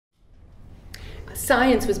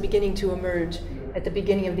science was beginning to emerge at the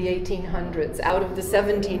beginning of the 1800s, out of the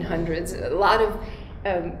 1700s. A lot of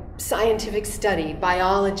scientific study,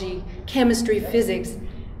 biology, chemistry, physics.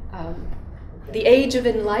 The age of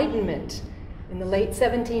enlightenment in the late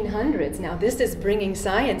 1700s. Now this is bringing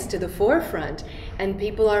science to the forefront, and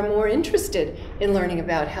people are more interested in learning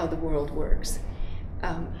about how the world works.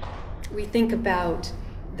 We think about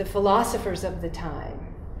the philosophers of the time.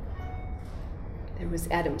 There was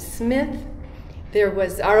Adam Smith. There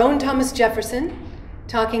was our own Thomas Jefferson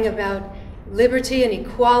talking about liberty and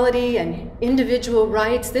equality and individual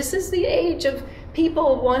rights. This is the age of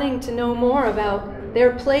people wanting to know more about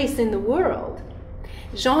their place in the world.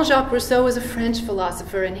 Jean-Jacques Rousseau was a French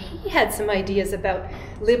philosopher, and he had some ideas about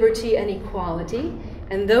liberty and equality,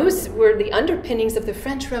 and those were the underpinnings of the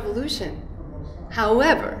French Revolution.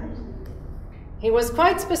 However, he was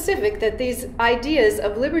quite specific that these ideas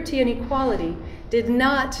of liberty and equality did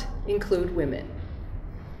not include women.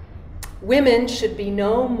 Women should be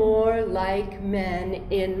no more like men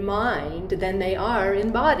in mind than they are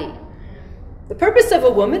in body. The purpose of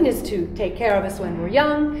a woman is to take care of us when we're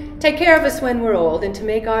young, take care of us when we're old, and to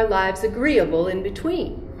make our lives agreeable in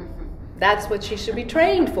between. That's what she should be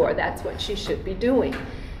trained for. That's what she should be doing.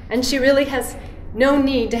 And she really has no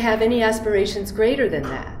need to have any aspirations greater than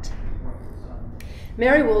that.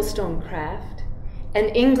 Mary Wollstonecraft, an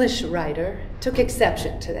English writer, took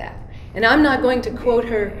exception to that. And I'm not going to quote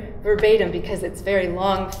her verbatim because it's very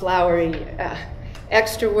long, flowery,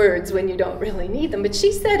 extra words when you don't really need them. But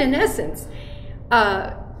she said, in essence,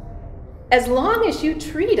 as long as you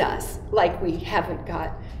treat us like we haven't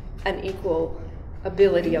got an equal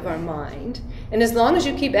ability of our mind, and as long as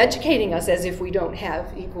you keep educating us as if we don't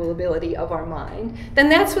have equal ability of our mind, then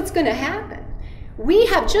that's what's going to happen. We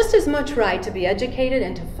have just as much right to be educated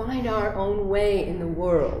and to find our own way in the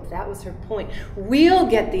world. That was her point. We'll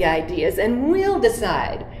get the ideas and we'll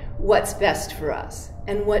decide what's best for us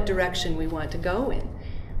and what direction we want to go in.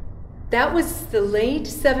 That was the late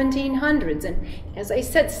 1700s, and as I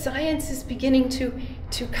said, science is beginning to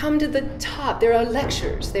come to the top. There are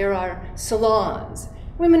lectures, there are salons.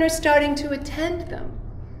 Women are starting to attend them.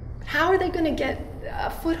 How are they going to get a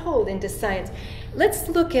foothold into science? Let's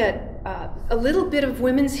look at a little bit of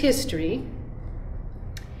women's history.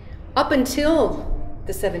 Up until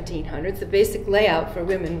the 1700s, the basic layout for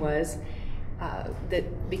women was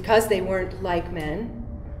that because they weren't like men,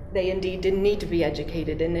 they indeed didn't need to be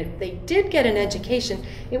educated, and if they did get an education,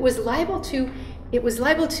 it was liable to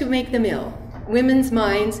make them ill. Women's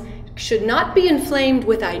minds should not be inflamed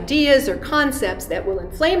with ideas or concepts that will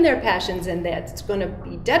inflame their passions and that's going to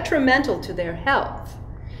be detrimental to their health.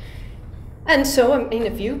 And so, I mean,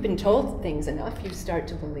 if you've been told things enough, you start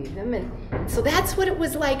to believe them. And so that's what it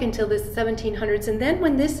was like until the 1700s. And then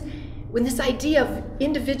when this idea of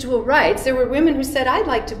individual rights, there were women who said, I'd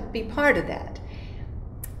like to be part of that.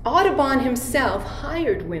 Audubon himself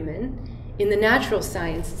hired women in the natural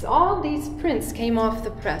sciences. All these prints came off the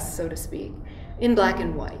press, so to speak, in black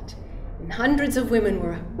and white. And hundreds of women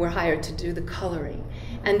were hired to do the coloring.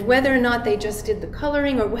 And whether or not they just did the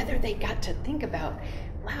coloring or whether they got to think about,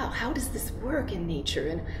 wow, how does this work in nature?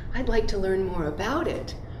 And I'd like to learn more about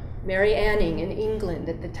it. Mary Anning in England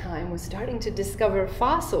at the time was starting to discover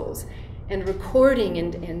fossils and recording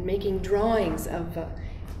and making drawings of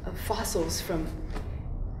fossils from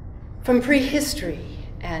prehistory.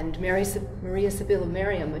 And Maria Sibylla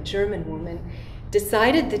Meriam, a German woman,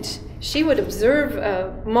 decided that she would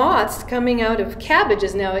observe moths coming out of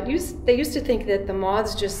cabbages. Now, they used to think that the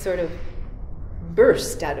moths just sort of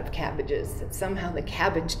burst out of cabbages, that somehow the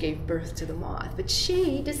cabbage gave birth to the moth. But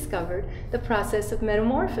she discovered the process of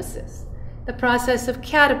metamorphosis, the process of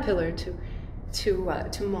caterpillar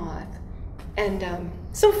to moth. And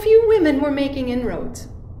so few women were making inroads.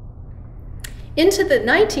 Into the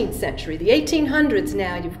 19th century, the 1800s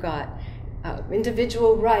now, you've got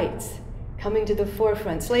individual rights coming to the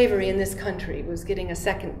forefront. Slavery in this country was getting a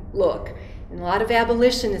second look, and a lot of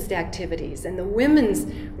abolitionist activities, and the women's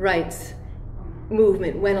rights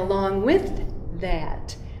movement went along with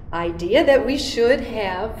that idea that we should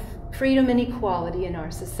have freedom and equality in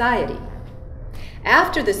our society.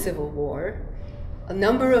 After the Civil War, a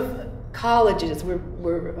number of colleges were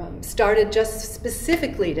started just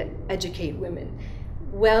specifically to educate women.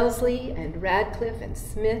 Wellesley and Radcliffe and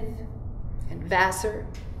Smith and Vassar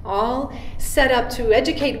all set up to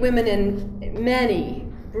educate women, and many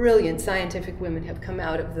brilliant scientific women have come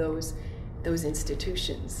out of those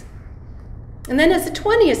institutions. And then as the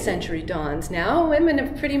 20th century dawns now, women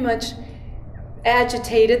have pretty much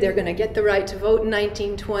agitated. They're going to get the right to vote in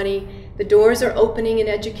 1920. The doors are opening in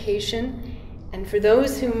education. And for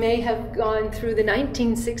those who may have gone through the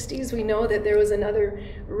 1960s, we know that there was another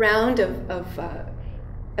round of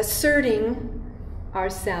asserting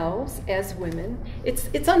ourselves as women.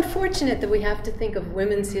 It's unfortunate that we have to think of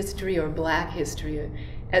women's history or black history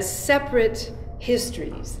as separate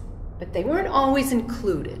histories, but they weren't always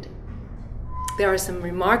included. There are some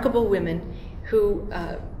remarkable women who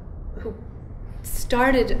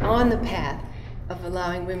started on the path of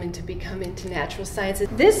allowing women to become into natural sciences.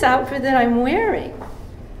 This outfit that I'm wearing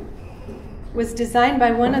was designed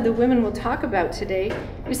by one of the women we'll talk about today.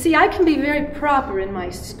 You see, I can be very proper in my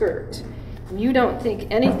skirt. And you don't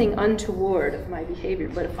think anything untoward of my behavior,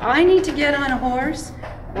 but if I need to get on a horse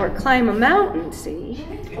or climb a mountain, see,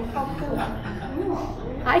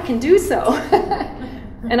 I can do so.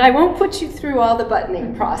 And I won't put you through all the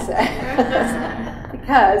buttoning process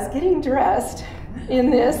because getting dressed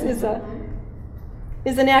in this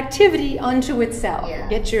is an activity unto itself. Yeah.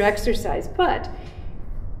 Get your exercise. But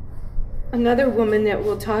another woman that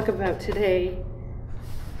we'll talk about today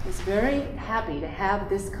was very happy to have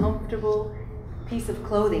this comfortable piece of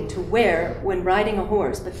clothing to wear when riding a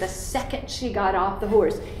horse. But the second she got off the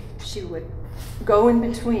horse, she would go in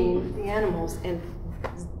between the animals and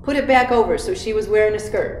put it back over, so she was wearing a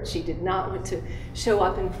skirt. She did not want to show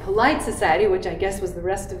up in polite society, which I guess was the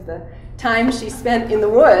rest of the time she spent in the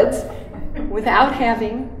woods, without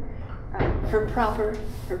having her proper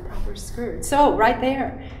skirt. So right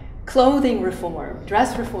there, clothing reform,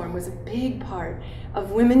 dress reform was a big part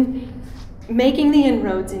of women making the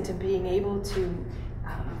inroads into being able to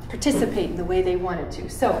participate in the way they wanted to.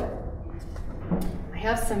 So I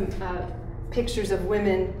have some pictures of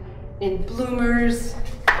women in bloomers.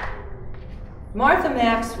 Martha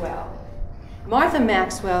Maxwell. Martha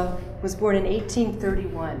Maxwell was born in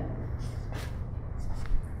 1831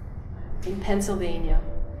 in Pennsylvania.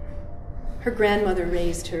 Her grandmother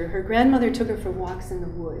raised her. Her grandmother took her for walks in the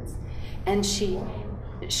woods, and she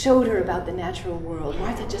showed her about the natural world.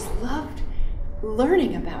 Martha just loved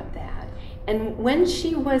learning about that. And when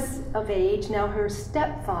she was of age, now her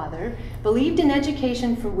stepfather believed in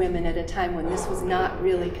education for women at a time when this was not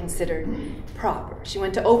really considered proper. She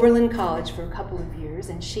went to Oberlin College for a couple of years,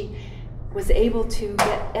 and she was able to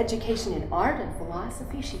get education in art and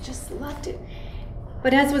philosophy. She just loved it.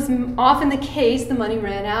 But as was often the case, the money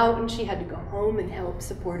ran out and she had to go home and help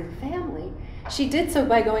support her family. She did so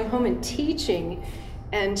by going home and teaching,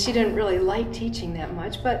 and she didn't really like teaching that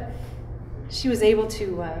much, but she was able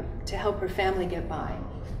to help her family get by.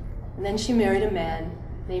 And then she married a man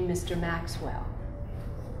named Mr. Maxwell.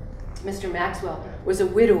 Mr. Maxwell was a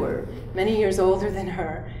widower, many years older than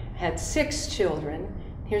her, had 6 children.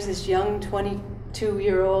 Here's this young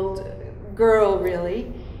 22-year-old girl,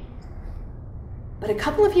 really. But a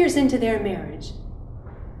couple of years into their marriage,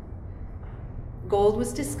 gold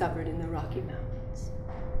was discovered in the Rocky Mountains.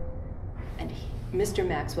 And Mr.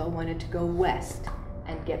 Maxwell wanted to go west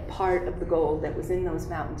and get part of the gold that was in those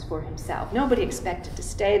mountains for himself. Nobody expected to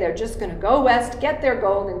stay. They're just going to go west, get their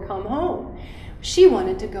gold, and come home. She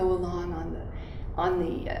wanted to go along on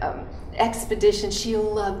the expedition. She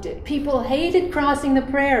loved it. People hated crossing the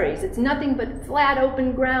prairies. It's nothing but flat,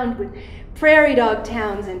 open ground with prairie dog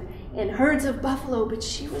towns and herds of buffalo. But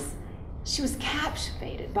she was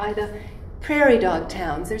captivated by the prairie dog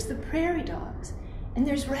towns. There's the prairie dogs, and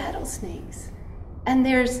there's rattlesnakes, and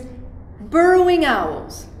there's burrowing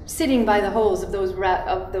owls sitting by the holes of those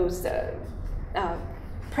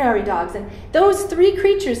prairie dogs. And those 3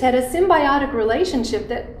 creatures had a symbiotic relationship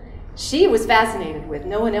that she was fascinated with.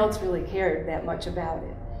 No one else really cared that much about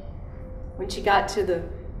it. When she got to the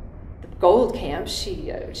gold camp,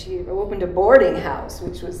 she opened a boarding house,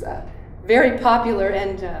 which was very popular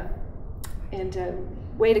and a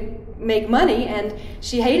way to make money, and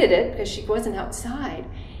she hated it because she wasn't outside.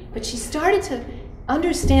 But she started to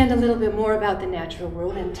understand a little bit more about the natural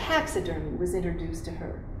world, and taxidermy was introduced to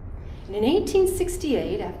her. And in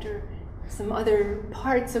 1868, after some other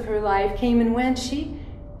parts of her life came and went, she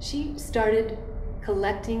started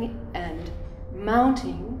collecting and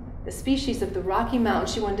mounting the species of the Rocky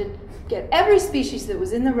Mountains. She wanted to get every species that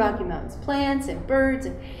was in the Rocky Mountains, plants and birds.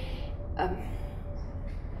 And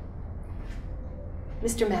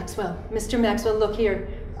Mr. Maxwell, look here,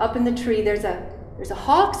 up in the tree, there's a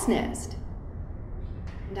hawk's nest.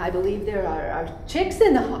 And I believe there are chicks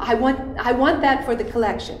in the hawk. I want that for the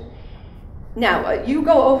collection. Now, you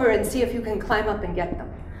go over and see if you can climb up and get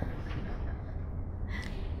them.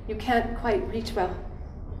 You can't quite reach. Well,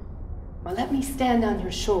 let me stand on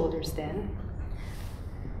your shoulders then.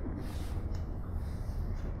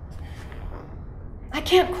 I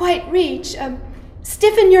can't quite reach.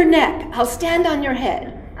 Stiffen your neck. I'll stand on your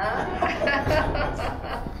head.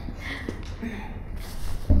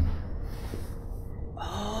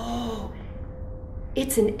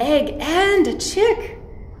 It's an egg and a chick.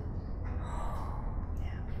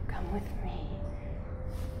 Now, come with me.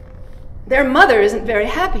 Their mother isn't very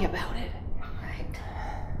happy about it. Right.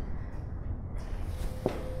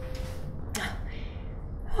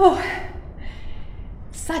 Oh,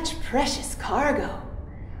 such precious cargo.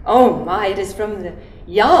 Oh my, it is from the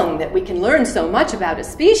young that we can learn so much about a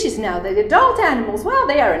species now. The adult animals, well,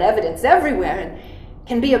 they are in evidence everywhere and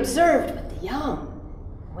can be observed, but the young,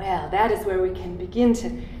 well, that is where we can begin to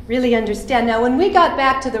really understand. Now, when we got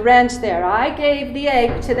back to the ranch there, I gave the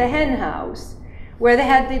egg to the hen house, where they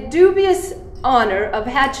had the dubious honor of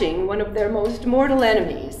hatching one of their most mortal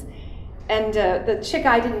enemies. And the chick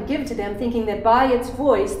I didn't give to them, thinking that by its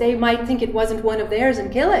voice they might think it wasn't one of theirs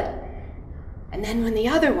and kill it. And then when the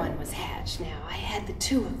other one was hatched, now I had the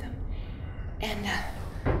two of them. And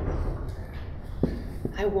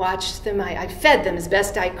I watched them, I fed them as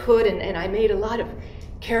best I could, and I made a lot of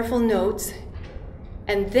careful notes.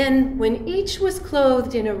 And then when each was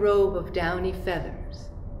clothed in a robe of downy feathers,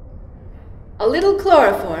 a little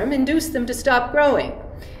chloroform induced them to stop growing.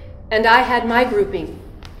 And I had my grouping.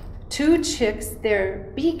 2 chicks,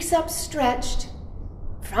 their beaks upstretched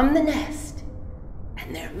from the nest,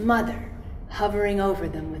 and their mother hovering over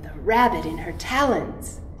them with a rabbit in her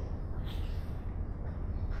talons.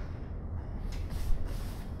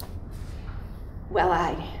 Well,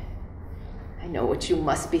 I know what you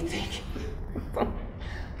must be thinking.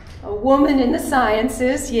 A woman in the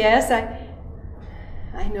sciences, yes,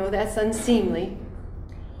 I know that's unseemly.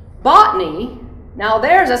 Botany, now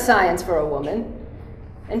there's a science for a woman.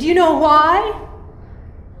 And do you know why?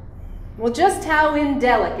 Well, just how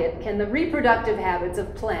indelicate can the reproductive habits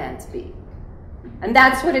of plants be? And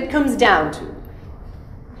that's what it comes down to.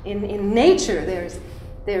 In nature, there's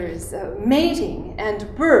mating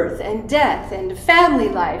and birth and death and family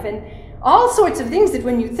life and all sorts of things that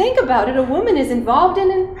when you think about it, a woman is involved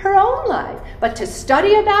in her own life. But to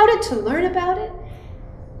study about it, to learn about it,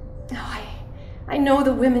 I know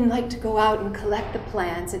the women like to go out and collect the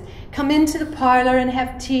plants and come into the parlor and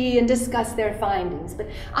have tea and discuss their findings. But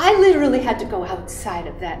I literally had to go outside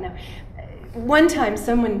of that. Now, one time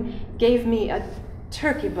someone gave me a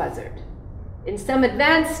turkey buzzard in some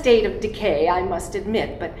advanced state of decay, I must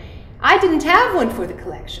admit, but I didn't have one for the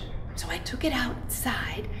collection. So I took it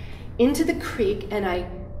outside into the creek and I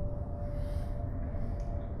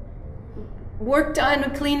worked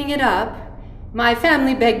on cleaning it up. My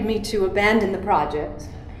family begged me to abandon the project,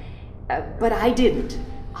 but I didn't.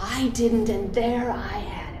 And there I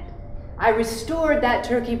had it. I restored that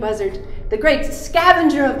turkey buzzard, the great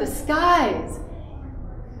scavenger of the skies.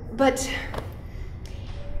 But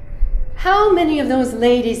how many of those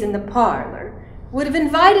ladies in the parlor would have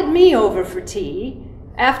invited me over for tea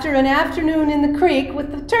after an afternoon in the creek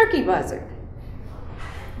with the turkey buzzard?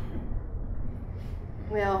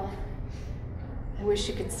 Well, I wish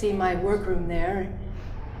you could see my workroom there.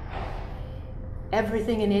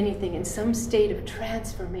 Everything and anything in some state of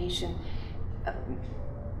transformation.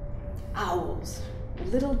 Owls,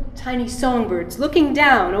 little tiny songbirds looking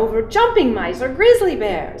down over jumping mice or grizzly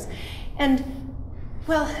bears. And,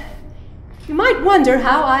 well, you might wonder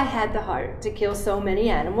how I had the heart to kill so many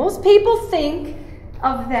animals. People think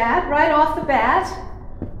of that right off the bat.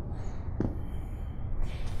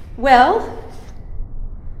 Well,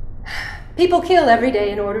 people kill every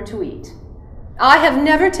day in order to eat. I have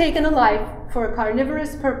never taken a life for a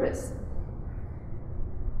carnivorous purpose.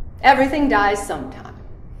 Everything dies sometime,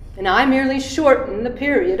 and I merely shorten the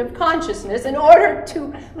period of consciousness in order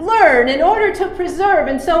to learn, in order to preserve,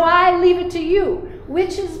 and so I leave it to you.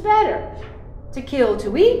 Which is better, to kill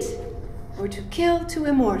to eat or to kill to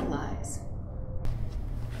immortalize?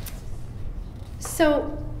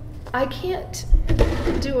 So I can't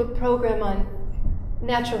do a program on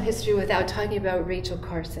natural history without talking about Rachel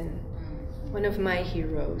Carson, one of my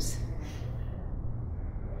heroes.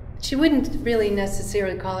 She wouldn't really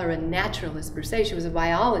necessarily call her a naturalist per se. She was a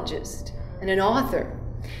biologist and an author.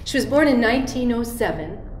 She was born in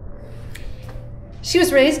 1907. She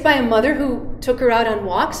was raised by a mother who took her out on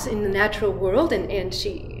walks in the natural world, and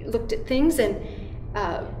she looked at things, and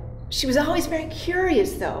she was always very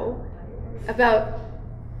curious, though, about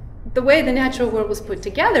the way the natural world was put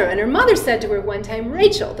together. And her mother said to her one time,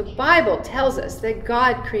 "Rachel, the Bible tells us that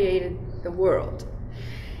God created the world."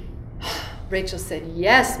 Rachel said,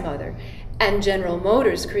 "Yes, Mother, and General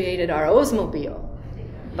Motors created our Oldsmobile.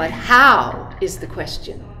 But how is the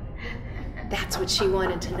question?" That's what she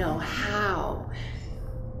wanted to know. How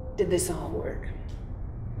did this all work?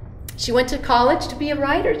 She went to college to be a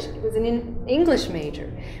writer. She was an English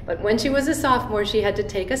major. But when she was a sophomore, she had to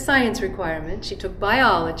take a science requirement. She took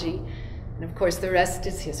biology. And of course, the rest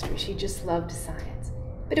is history. She just loved science.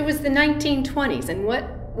 But it was the 1920s, and what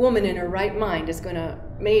woman in her right mind is going to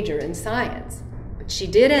major in science? But she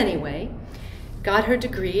did anyway, got her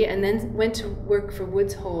degree, and then went to work for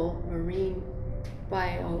Woods Hole Marine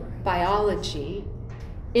Biology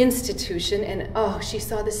Institution, and oh, she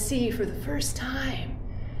saw the sea for the first time.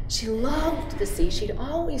 She loved the sea. She'd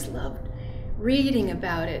always loved reading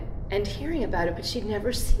about it and hearing about it, but she'd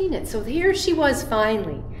never seen it. So here she was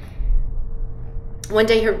finally. One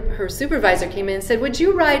day her supervisor came in and said, would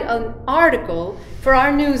you write an article for our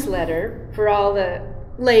newsletter for all the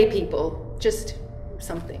lay people, just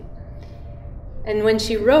something. And when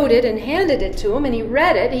she wrote it and handed it to him and he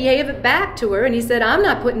read it, he gave it back to her and he said, I'm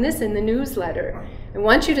not putting this in the newsletter. I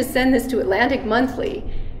want you to send this to Atlantic Monthly.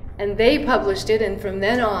 And they published it, and from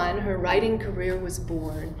then on, her writing career was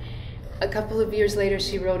born. A couple of years later,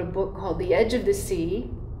 she wrote a book called The Edge of the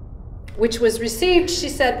Sea, which was received, she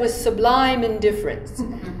said, with sublime indifference.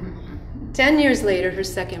 10 years later, her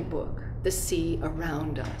second book, The Sea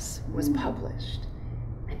Around Us, was published.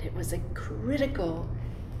 And it was a critical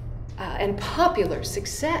and popular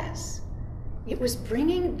success. It was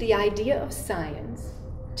bringing the idea of science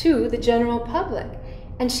to the general public.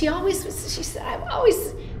 And she said, I'm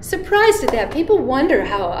always surprised at that. People wonder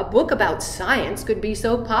how a book about science could be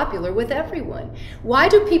so popular with everyone. Why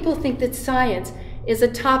do people think that science is a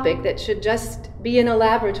topic that should just be in a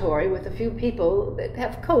laboratory with a few people that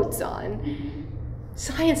have coats on?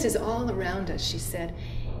 Science is all around us, she said.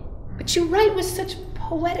 But you write with such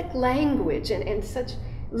poetic language and such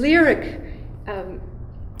lyric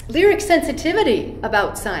sensitivity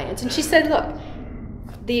about science. And she said, look,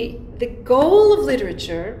 the goal of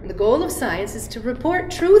literature, the goal of science, is to report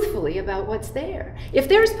truthfully about what's there. If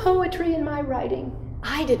there's poetry in my writing,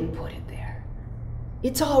 I didn't put it there.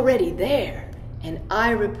 It's already there, and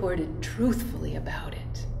I reported truthfully about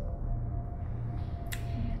it.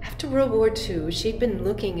 After World War II, she'd been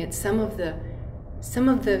looking at some of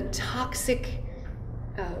the toxic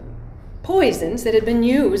poisons that had been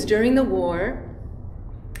used during the war,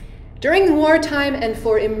 during wartime, and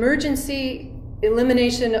for emergency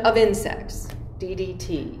elimination of insects.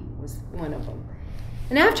 DDT was one of them.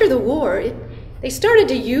 And after the war, they started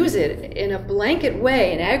to use it in a blanket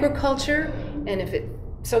way in agriculture, and if it's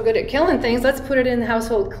so good at killing things, let's put it in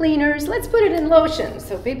household cleaners, let's put it in lotions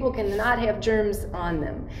so people can not have germs on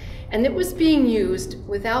them. And it was being used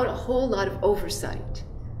without a whole lot of oversight.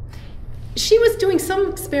 She was doing some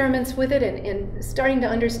experiments with it and starting to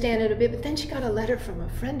understand it a bit, but then she got a letter from a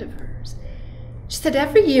friend of hers. She said,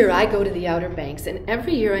 every year I go to the Outer Banks, and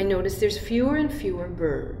every year I notice there's fewer and fewer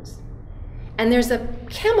birds. And there's a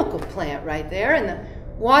chemical plant right there, and the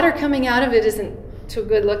water coming out of it isn't too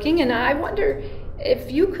good looking, and I wonder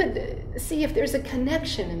if you could see if there's a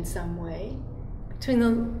connection in some way between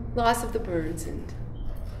the loss of the birds and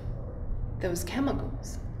those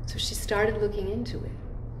chemicals. So she started looking into it.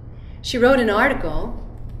 She wrote an article,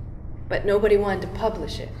 but nobody wanted to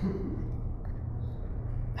publish it.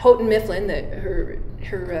 Houghton Mifflin,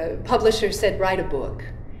 her publisher, said, write a book.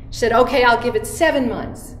 She said, okay, I'll give it 7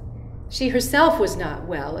 months. She herself was not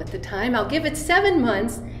well at the time. I'll give it 7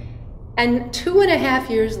 months. And 2.5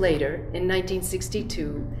 years later, in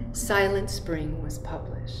 1962, Silent Spring was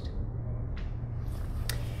published.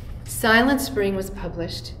 Silent Spring was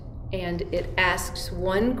published, and it asks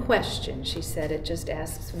one question. She said it just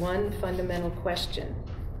asks one fundamental question.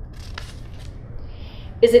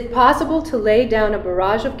 Is it possible to lay down a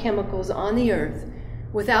barrage of chemicals on the earth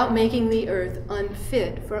without making the earth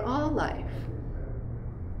unfit for all life?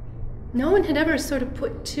 No one had ever sort of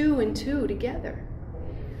put 2 and 2 together.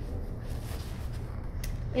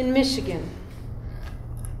 In Michigan,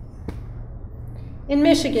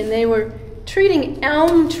 they were treating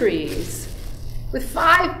elm trees with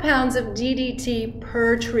 5 pounds of DDT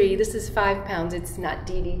per tree. This is 5 pounds, it's not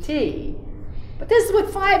DDT. But this is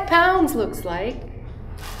what 5 pounds looks like.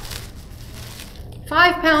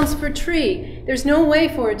 5 pounds per tree. There's no way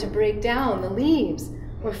for it to break down. The leaves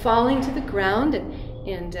were falling to the ground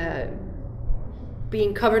and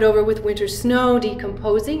being covered over with winter snow,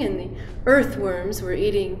 decomposing, and the earthworms were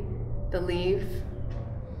eating the leaf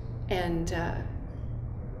and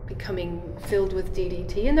becoming filled with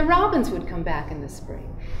DDT, and the robins would come back in the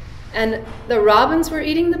spring. And the robins were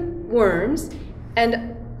eating the worms,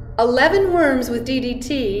 and 11 worms with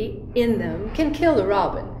DDT in them can kill a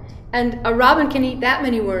robin. And a robin can eat that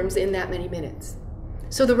many worms in that many minutes.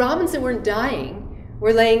 So the robins that weren't dying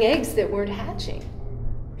were laying eggs that weren't hatching.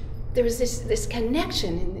 There was this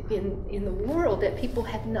connection in the world that people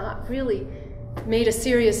had not really made a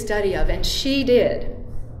serious study of, and she did.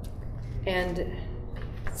 And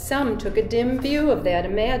some took a dim view of that,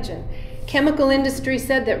 imagine. chemical industry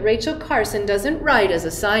said that Rachel Carson doesn't write as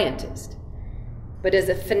a scientist, but as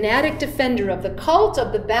a fanatic defender of the cult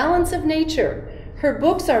of the balance of nature. Her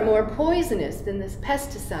books are more poisonous than the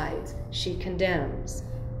pesticides she condemns.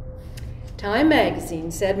 Time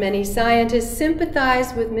magazine said many scientists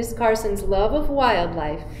sympathize with Miss Carson's love of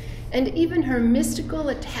wildlife and even her mystical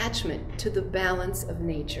attachment to the balance of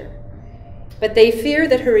nature. But they fear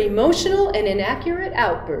that her emotional and inaccurate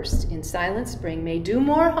outbursts in Silent Spring may do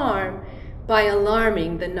more harm by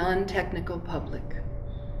alarming the non-technical public.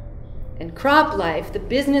 And Crop Life, the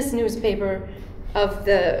business newspaper of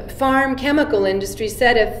the farm chemical industry,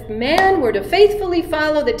 said if man were to faithfully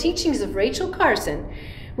follow the teachings of Rachel Carson,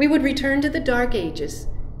 we would return to the Dark Ages,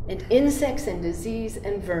 and insects and disease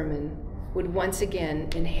and vermin would once again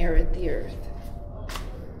inherit the earth.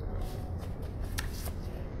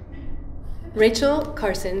 Rachel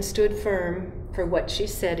Carson stood firm for what she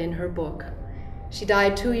said in her book. She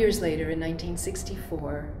died 2 years later in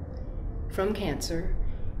 1964 from cancer.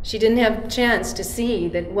 She didn't have a chance to see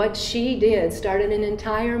that what she did started an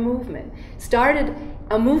entire movement, started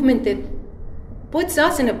a movement that puts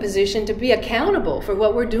us in a position to be accountable for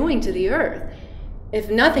what we're doing to the earth. If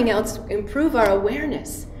nothing else, improve our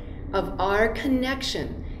awareness of our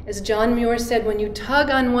connection. As John Muir said, when you tug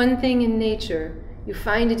on one thing in nature, you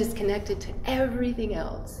find it is connected to everything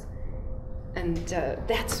else. And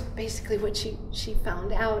that's basically what she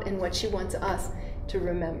found out and what she wants us to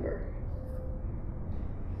remember.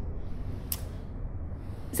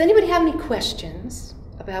 Does anybody have any questions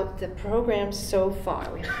about the program so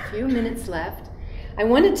far? We have a few minutes left. I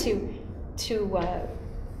wanted to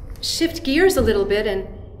shift gears a little bit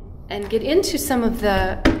and get into some of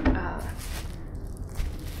the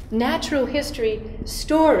natural history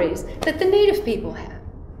stories that the native people had.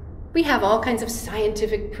 We have all kinds of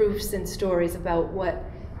scientific proofs and stories about what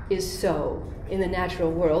is so in the natural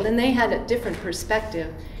world, and they had a different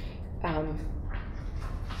perspective.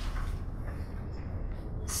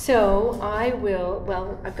 So I will,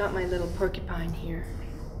 well, I've got my little porcupine here.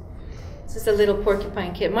 This is a little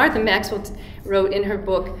porcupine kit. Martha Maxwell wrote in her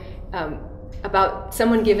book about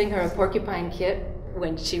someone giving her a porcupine kit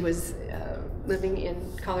when she was living in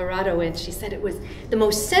Colorado, and she said it was the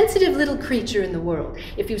most sensitive little creature in the world.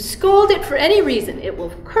 If you scold it for any reason, it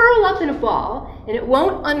will curl up in a ball, and it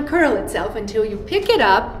won't uncurl itself until you pick it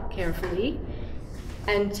up carefully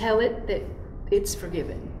and tell it that it's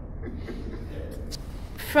forgiven.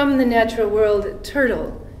 From the natural world,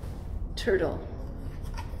 turtle.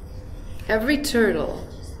 Every turtle,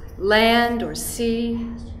 land or sea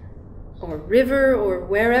or river or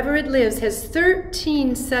wherever it lives, has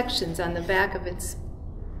 13 sections on the back of its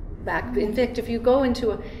back. In fact, if you go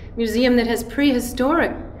into a museum that has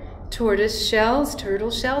prehistoric tortoise shells,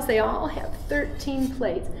 turtle shells, they all have 13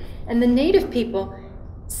 plates. And the native people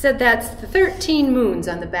said that's the 13 moons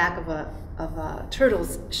on the back of a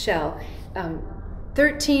turtle's shell.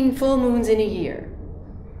 13 full moons in a year.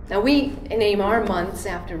 Now we name our months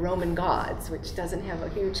after Roman gods, which doesn't have a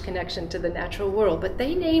huge connection to the natural world, but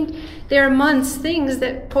they named their months things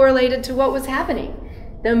that correlated to what was happening.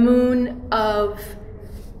 The moon of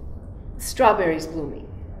strawberries blooming,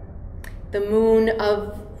 the moon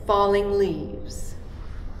of falling leaves,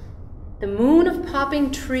 the moon of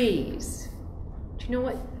popping trees. Do you know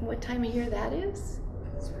what time of year that is?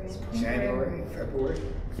 January, February.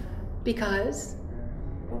 Because?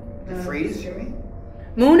 The freeze, you mean?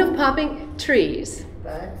 Moon of popping trees.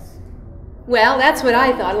 Buds? Well, that's what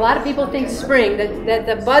I thought. A lot of people think spring, that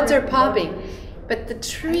the buds are popping. But the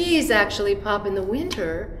trees actually pop in the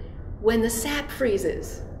winter when the sap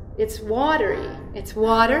freezes. It's watery. It's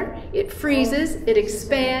water, it freezes, it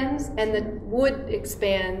expands, and the wood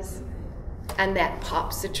expands, and that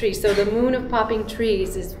pops the tree. So the moon of popping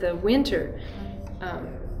trees is the winter.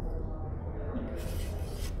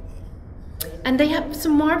 And they have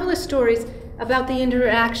some marvelous stories about the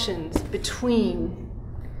interactions between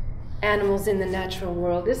animals in the natural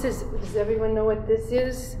world. This is, does everyone know what this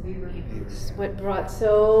is? This is what brought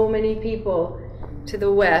so many people to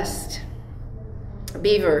the West.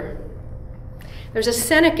 Beaver. There's a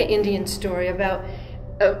Seneca Indian story about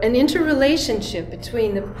an interrelationship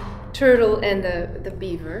between the turtle and the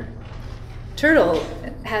beaver. Turtle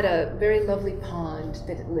had a very lovely pond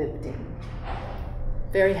that it lived in.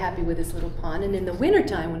 Very happy with his little pond, and in the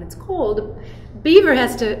wintertime when it's cold,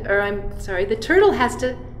 the turtle has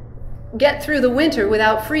to get through the winter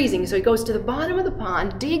without freezing, so he goes to the bottom of the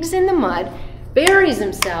pond, digs in the mud, buries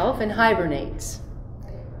himself, and hibernates.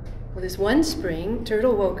 Well, this one spring,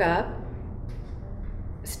 Turtle woke up,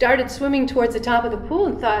 started swimming towards the top of the pool,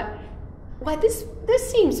 and thought, "Why, this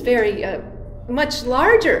seems very much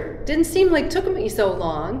larger. Didn't seem like it took me so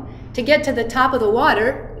long." to get to the top of the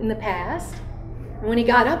water in the past. And when he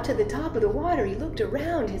got up to the top of the water, he looked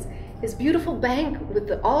around his beautiful bank with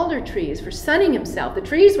the alder trees for sunning himself. The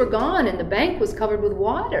trees were gone and the bank was covered with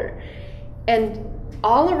water. And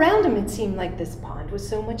all around him it seemed like this pond was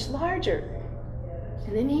so much larger.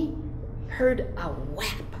 And then he heard a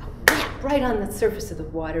whap right on the surface of the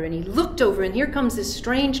water, and he looked over, and here comes this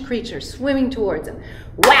strange creature swimming towards him.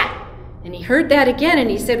 Whap! And he heard that again, and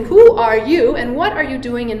he said, "Who are you, and what are you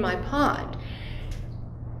doing in my pond?"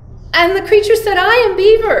 And the creature said, "I am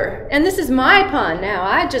Beaver, and this is my pond now.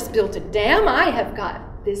 I just built a dam. I have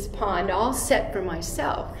got this pond all set for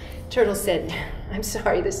myself." Turtle said, "I'm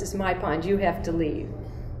sorry, this is my pond. You have to leave."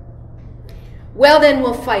 "Well, then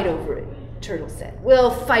we'll fight over it," Turtle said.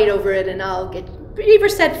 "We'll fight over it, and I'll get..." Beaver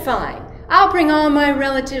said, "Fine. I'll bring all my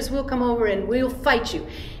relatives. We'll come over, and we'll fight you."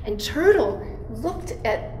 And Turtle looked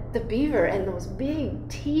at the beaver and those big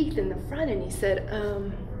teeth in the front, and he said,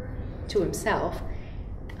 to himself,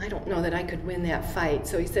 "I don't know that I could win that fight."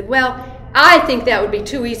 So he said, "Well, I think that would be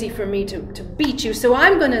too easy for me to beat you, so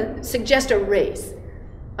I'm going to suggest a race,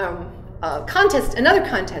 a contest, another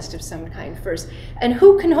contest of some kind first, and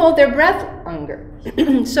who can hold their breath longer."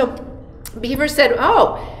 So Beaver said,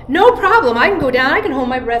 "Oh, no problem. I can go down. I can hold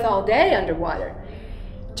my breath all day underwater."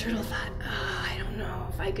 Turtle thought, "Oh, I don't know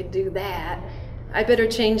if I could do that. I better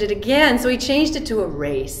change it again." So he changed it to a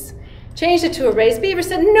race. Beaver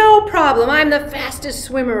said, "No problem. I'm the fastest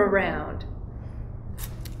swimmer around."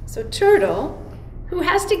 So Turtle, who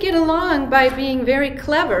has to get along by being very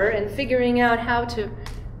clever and figuring out how to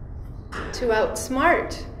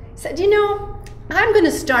outsmart, said, "You know, I'm going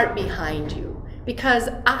to start behind you because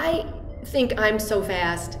I think I'm so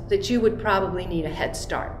fast that you would probably need a head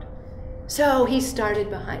start." So he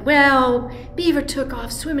started behind. Well, Beaver took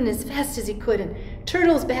off swimming as fast as he could, and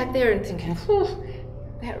Turtle's back there and thinking, "Whew,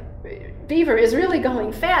 that Beaver is really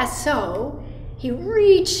going fast." So he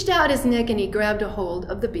reached out his neck and he grabbed a hold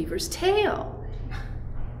of the beaver's tail.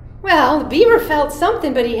 Well, the beaver felt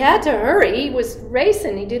something, but he had to hurry. He was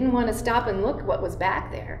racing. He didn't want to stop and look what was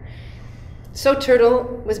back there. So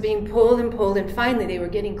Turtle was being pulled, and finally they were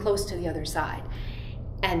getting close to the other side.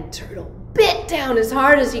 And Turtle bit down as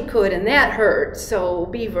hard as he could, and that hurt. So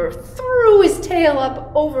Beaver threw his tail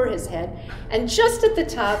up over his head, and just at the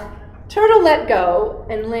top, Turtle let go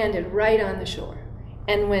and landed right on the shore.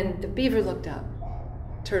 And when the beaver looked up,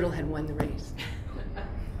 Turtle had won the race.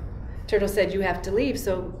 Turtle said, "You have to leave,"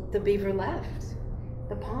 so the beaver left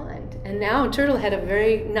the pond. And now Turtle had a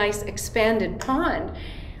very nice expanded pond.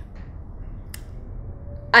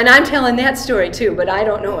 And I'm telling that story too, but I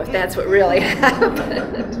don't know if that's what really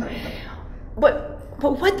happened. But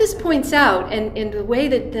what this points out, and in the way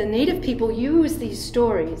that the native people use these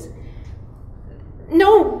stories,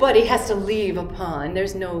 nobody has to leave a pond.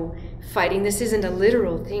 There's no fighting. This isn't a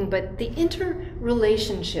literal thing, but the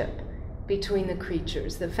interrelationship between the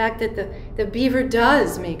creatures, the fact that the beaver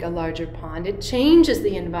does make a larger pond, it changes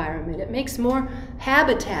the environment. It makes more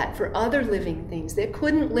habitat for other living things that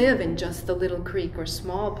couldn't live in just the little creek or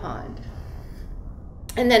small pond.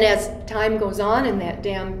 And then as time goes on and that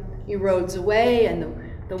dam erodes away and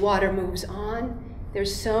the water moves on,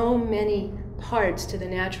 there's so many parts to the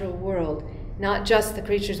natural world, not just the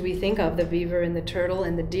creatures we think of, the beaver and the turtle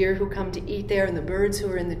and the deer who come to eat there and the birds who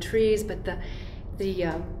are in the trees, but the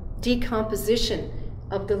decomposition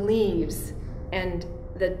of the leaves and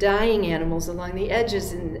the dying animals along the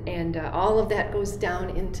edges, and all of that goes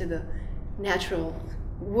down into the natural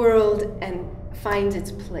world and finds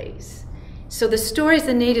its place. So the stories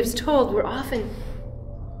the natives told were often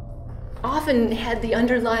had the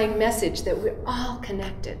underlying message that we're all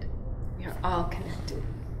connected. We are all connected.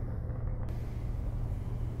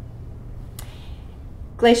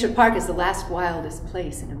 Glacier Park is the last wildest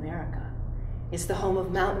place in America. It's the home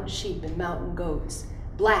of mountain sheep and mountain goats,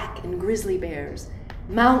 black and grizzly bears,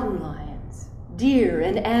 mountain lions, deer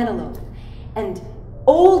and antelope, and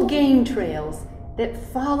old game trails that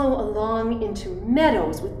follow along into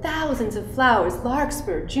meadows with thousands of flowers,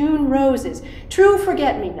 larkspur, June roses, true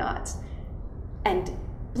forget-me-nots, and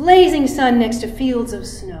blazing sun next to fields of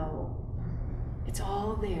snow. It's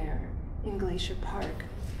all there in Glacier Park.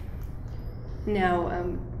 Now,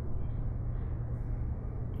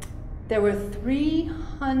 there were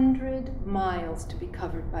 300 miles to be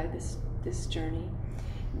covered by this journey.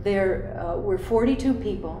 There were 42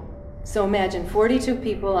 people. So imagine 42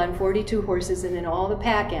 people on 42 horses and then all the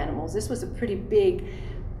pack animals. This was a pretty big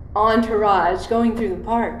entourage going through the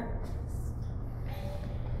park.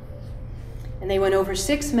 And they went over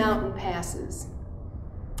 6 mountain passes.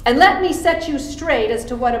 And let me set you straight as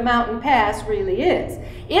to what a mountain pass really is.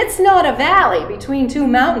 It's not a valley between 2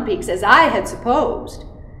 mountain peaks as I had supposed.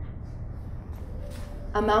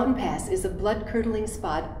 A mountain pass is a blood-curdling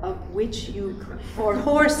spot of which your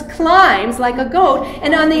horse climbs like a goat,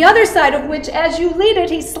 and on the other side of which, as you lead it,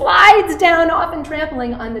 he slides down, often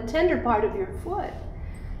trampling on the tender part of your foot.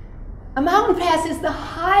 A mountain pass is the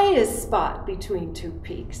highest spot between two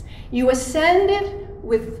peaks. You ascend it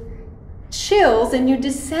with chills and you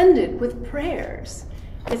descend it with prayers.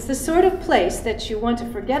 It's the sort of place that you want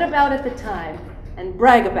to forget about at the time and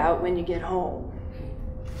brag about when you get home.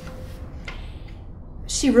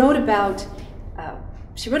 She wrote about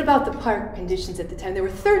the park conditions at the time. There were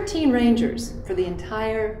 13 rangers for the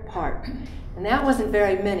entire park, and that wasn't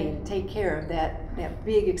very many to take care of that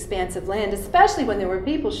big expanse of land, especially when there were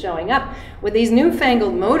people showing up with these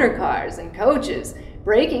newfangled motor cars and coaches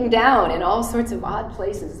breaking down in all sorts of odd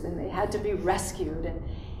places, and they had to be rescued. And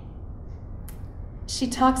she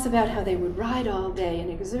talks about how they would ride all day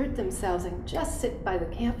and exert themselves and just sit by the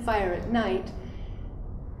campfire at night,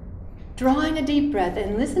 drawing a deep breath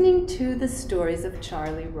and listening to the stories of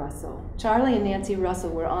Charlie Russell. Charlie and Nancy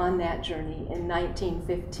Russell were on that journey in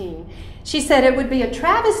 1915. She said it would be a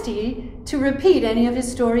travesty to repeat any of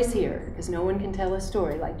his stories here, because no one can tell a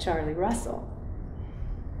story like Charlie Russell.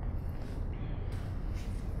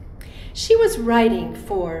 She was writing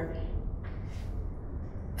for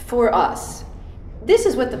us. This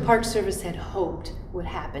is what the Park Service had hoped would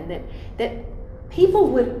happen, that people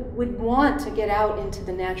would want to get out into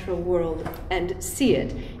the natural world and see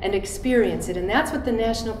it and experience it, and that's what the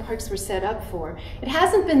national parks were set up for. It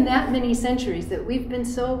hasn't been that many centuries that we've been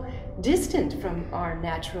so distant from our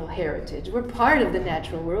natural heritage. We're part of the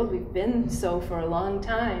natural world. We've been so for a long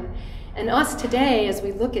time. And us today, as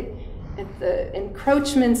we look at the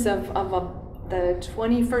encroachments of the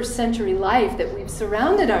 21st century life that we've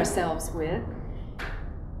surrounded ourselves with,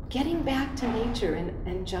 getting back to nature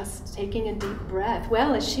and just taking a deep breath.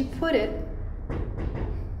 Well, as she put it,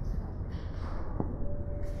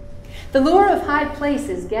 the lure of high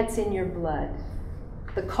places gets in your blood.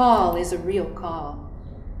 The call is a real call.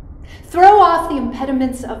 Throw off the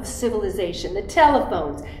impediments of civilization, the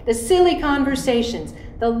telephones, the silly conversations,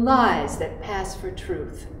 the lies that pass for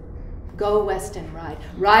truth. Go west and ride.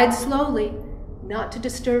 Ride slowly, not to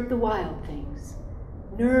disturb the wild things.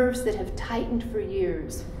 Nerves that have tightened for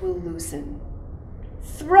years will loosen.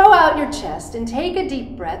 Throw out your chest and take a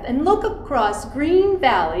deep breath and look across green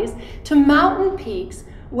valleys to mountain peaks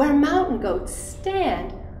where mountain goats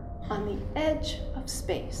stand on the edge of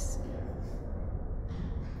space.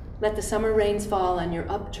 Let the summer rains fall on your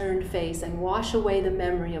upturned face and wash away the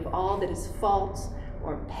memory of all that is false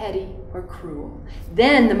or petty or cruel.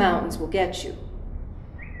 Then the mountains will get you.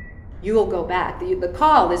 You will go back. The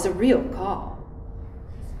call is a real call.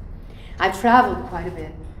 I've traveled quite a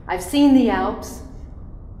bit. I've seen the Alps.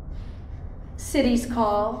 Cities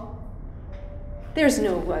call. There's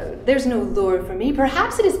no lure for me.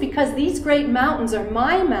 Perhaps it is because these great mountains are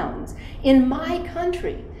my mountains in my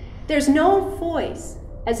country. There's no voice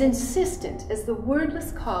as insistent as the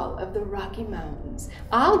wordless call of the Rocky Mountains.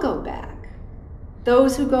 I'll go back.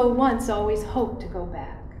 Those who go once always hope to go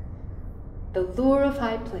back. The lure of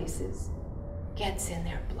high places gets in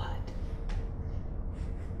their blood.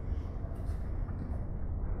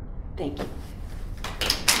 Thank you.